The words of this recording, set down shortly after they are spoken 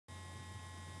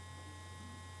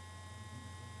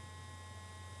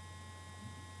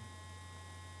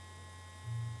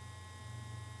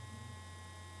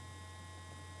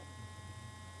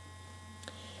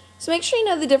So make sure you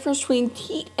know the difference between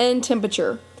heat and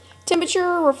temperature.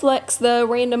 Temperature reflects the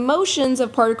random motions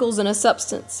of particles in a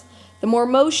substance. The more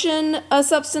motion a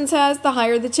substance has, the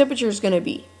higher the temperature is going to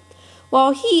be.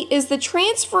 While heat is the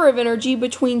transfer of energy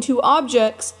between two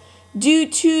objects due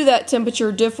to that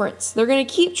temperature difference. They're going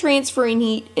to keep transferring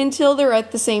heat until they're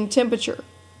at the same temperature.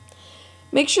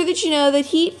 Make sure that you know that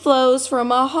heat flows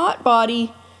from a hot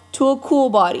body to a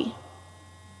cool body.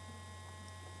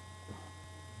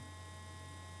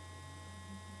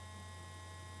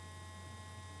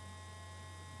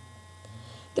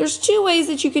 There's two ways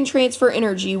that you can transfer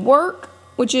energy: work,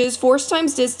 which is force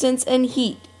times distance, and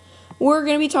heat. We're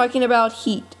going to be talking about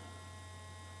heat.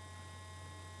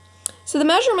 So the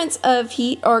measurements of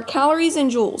heat are calories and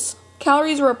joules.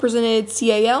 Calories are represented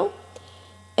CAL,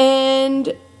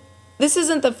 and this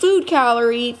isn't the food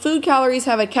calorie. Food calories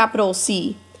have a capital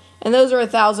C, and those are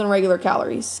 1,000 regular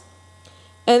calories.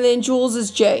 And then joules is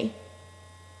J.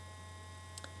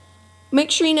 Make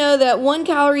sure you know that 1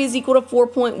 calorie is equal to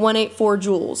 4.184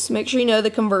 joules. Make sure you know the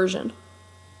conversion.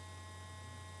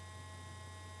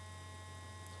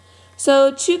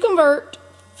 So to convert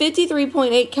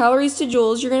 53.8 calories to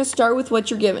joules, you're going to start with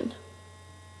what you're given.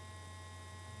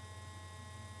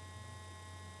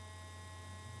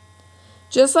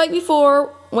 Just like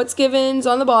before, what's given is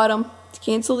on the bottom to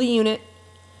cancel the unit.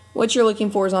 What you're looking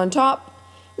for is on top.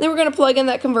 And then we're going to plug in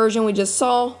that conversion we just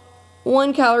saw.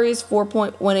 1 calorie is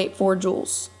 4.184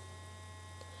 joules.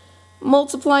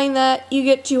 Multiplying that, you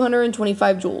get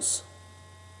 225 joules.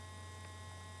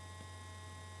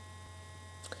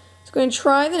 So go ahead and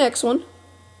try the next one.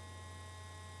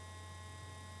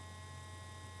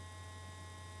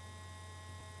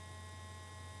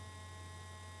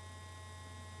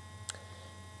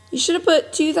 You should have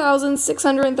put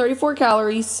 2,634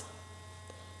 calories.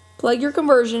 Plug your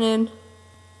conversion in.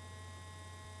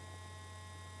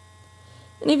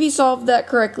 And if you solved that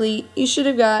correctly, you should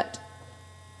have got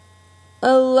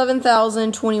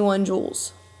 11,021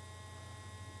 joules.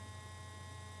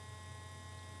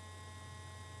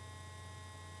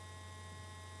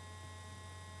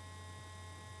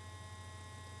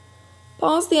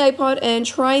 Pause the iPod and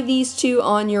try these two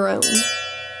on your own.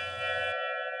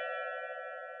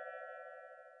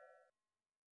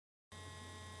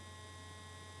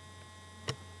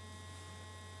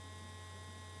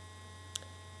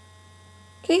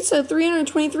 Okay, so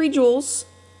 323 joules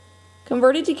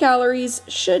converted to calories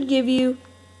should give you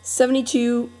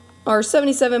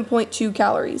 77.2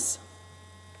 calories.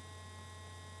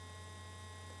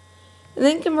 And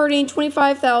then converting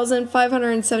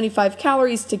 25,575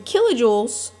 calories to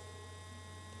kilojoules,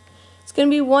 it's going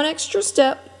to be one extra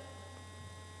step.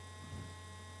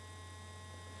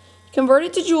 Convert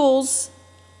it to joules,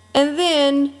 and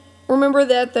then remember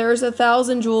that there's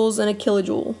 1,000 joules in a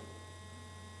kilojoule.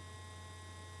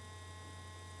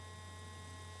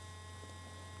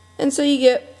 And so you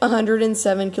get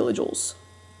 107 kilojoules.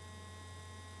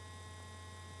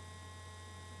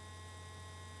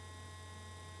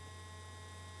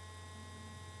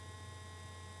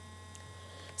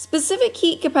 Specific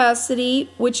heat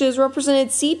capacity, which is represented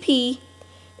CP,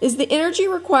 is the energy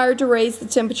required to raise the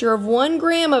temperature of 1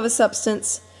 gram of a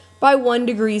substance by 1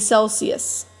 degree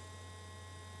Celsius.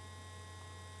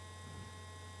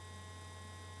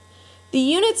 The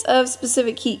units of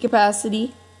specific heat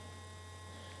capacity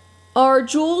are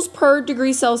joules per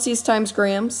degree Celsius times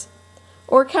grams,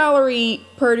 or calorie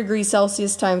per degree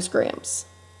Celsius times grams.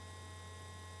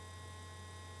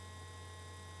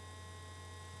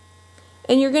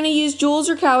 And you're going to use joules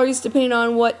or calories depending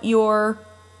on what your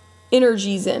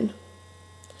energy's in.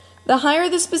 The higher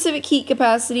the specific heat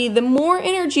capacity, the more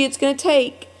energy it's going to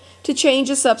take to change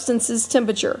a substance's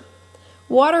temperature.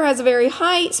 Water has a very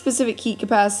high specific heat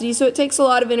capacity, so it takes a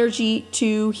lot of energy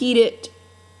to heat it.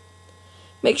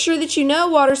 Make sure that you know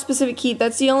water specific heat.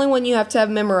 That's the only one you have to have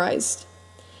memorized.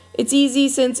 It's easy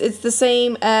since it's the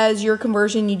same as your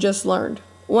conversion you just learned.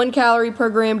 1 calorie per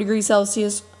gram degree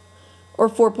Celsius, or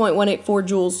 4.184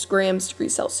 joules grams degree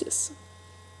Celsius.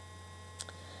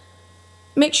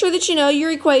 Make sure that you know your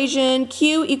equation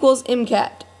Q equals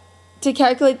MCAT to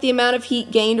calculate the amount of heat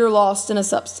gained or lost in a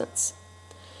substance.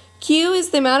 Q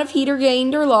is the amount of heat or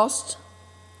gained or lost,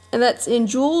 and that's in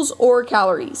joules or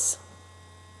calories.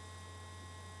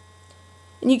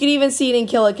 And you can even see it in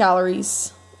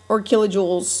kilocalories or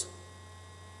kilojoules.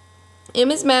 M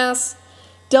is mass,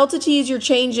 delta T is your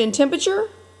change in temperature,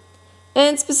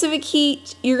 and specific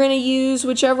heat, you're going to use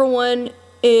whichever one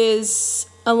is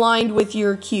aligned with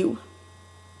your Q.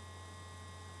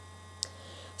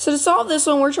 So to solve this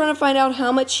one, we're trying to find out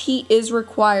how much heat is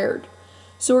required.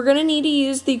 So we're going to need to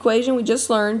use the equation we just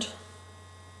learned.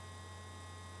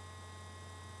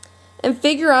 and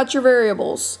figure out your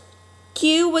variables.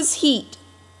 Q was heat.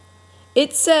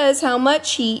 It says how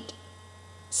much heat,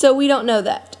 so we don't know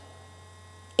that.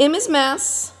 M is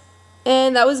mass,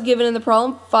 and that was given in the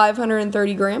problem,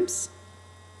 530 grams.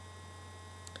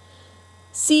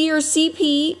 C or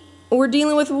CP, we're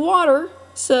dealing with water,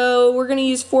 so we're going to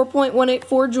use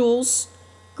 4.184 joules,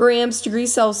 grams,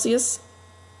 degrees Celsius.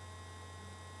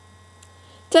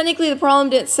 Technically, the problem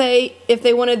didn't say if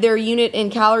they wanted their unit in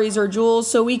calories or joules,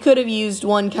 so we could have used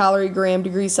 1 calorie, gram,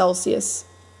 degree Celsius.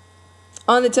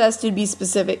 On the test, it'd be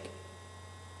specific.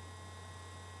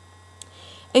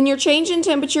 And your change in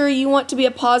temperature, you want to be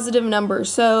a positive number,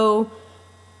 so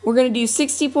we're going to do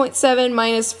 60.7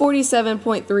 minus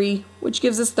 47.3, which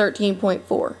gives us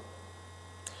 13.4.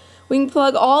 We can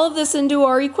plug all of this into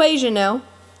our equation now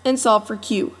and solve for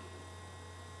Q.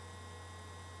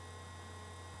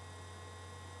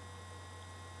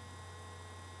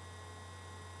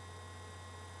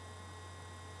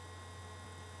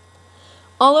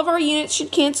 All of our units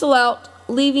should cancel out,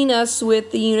 leaving us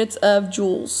with the units of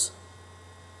joules.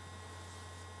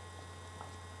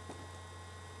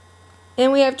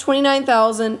 And we have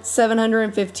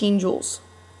 29,715 joules.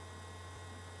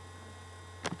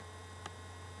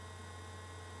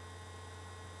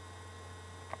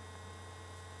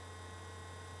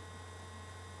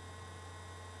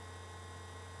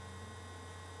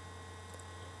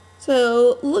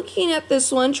 So, looking at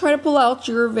this one, try to pull out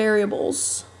your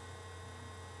variables.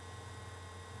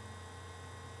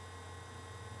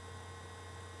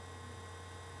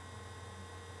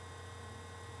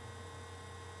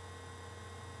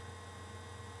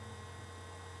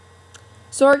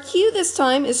 So our Q this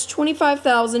time is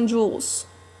 25,000 joules.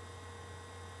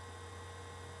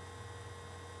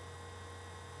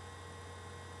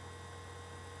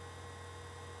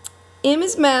 M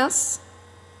is mass,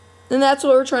 and that's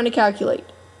what we're trying to calculate.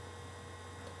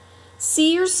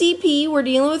 C or CP, we're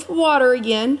dealing with water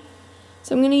again,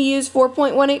 so I'm going to use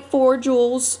 4.184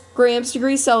 joules, grams,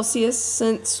 degrees Celsius,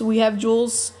 since we have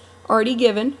joules already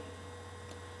given.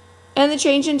 And the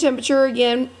change in temperature,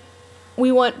 again, we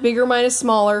want bigger minus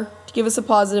smaller to give us a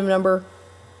positive number.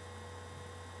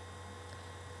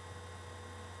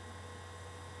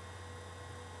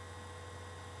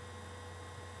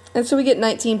 And so we get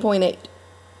 19.8.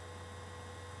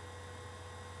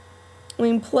 We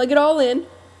can plug it all in.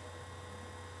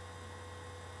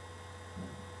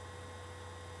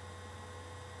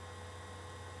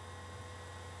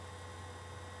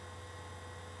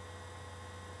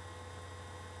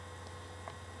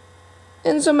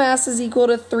 And so mass is equal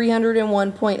to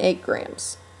 301.8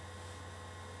 grams.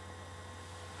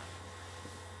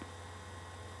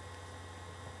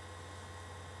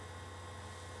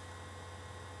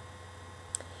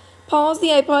 Pause the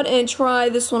iPod and try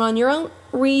this one on your own.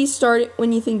 Restart it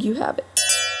when you think you have it.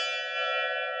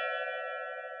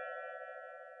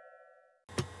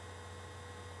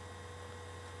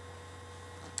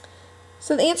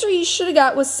 So the answer you should have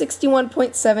got was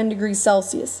 61.7 degrees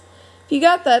Celsius. If you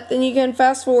got that, then you can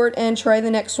fast forward and try the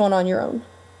next one on your own.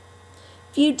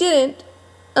 If you didn't,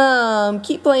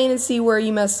 keep playing and see where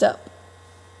you messed up.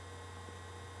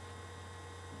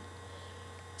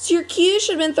 So your Q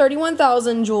should have been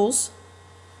 31,000 joules.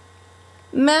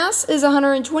 Mass is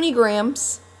 120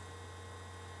 grams.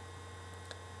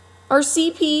 Our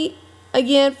CP,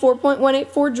 again,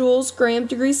 4.184 joules, grams,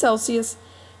 degrees Celsius.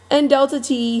 And delta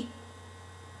T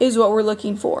is what we're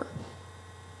looking for.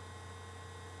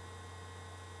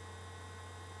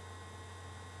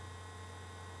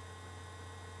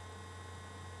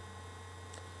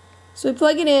 So we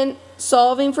plug it in,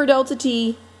 solving for delta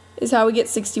T is how we get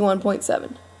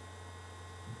 61.7.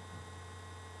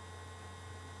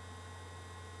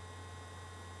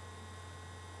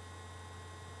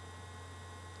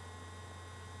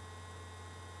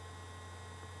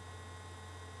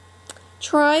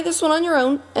 Try this one on your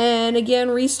own, and again,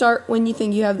 restart when you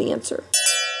think you have the answer.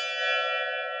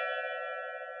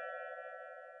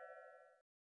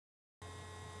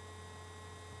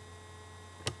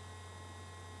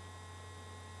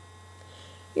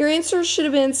 Your answer should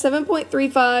have been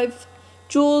 7.35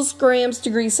 joules, grams,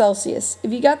 degrees Celsius.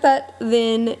 If you got that,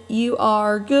 then you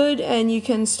are good and you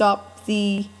can stop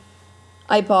the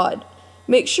iPod.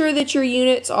 Make sure that your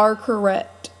units are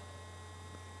correct.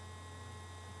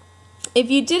 If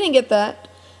you didn't get that,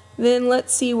 then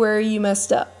let's see where you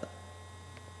messed up.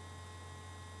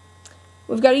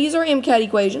 We've got to use our MCAT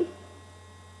equation.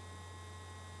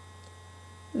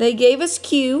 They gave us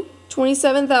Q,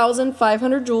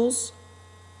 27,500 joules.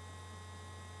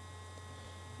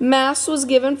 Mass was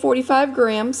given 45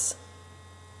 grams.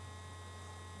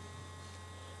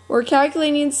 We're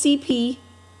calculating CP.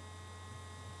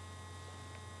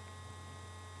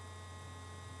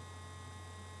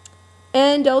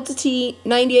 and delta T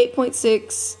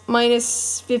 98.6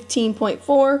 minus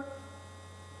 15.4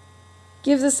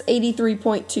 gives us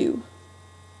 83.2.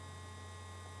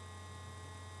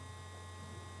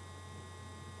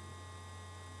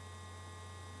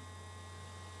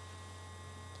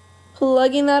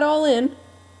 Plugging that all in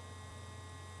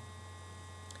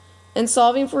and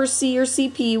solving for C or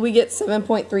CP, we get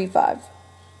 7.35.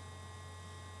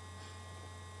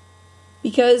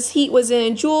 Because heat was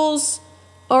in joules,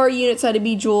 our units had to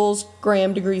be joules,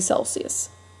 gram, degree Celsius.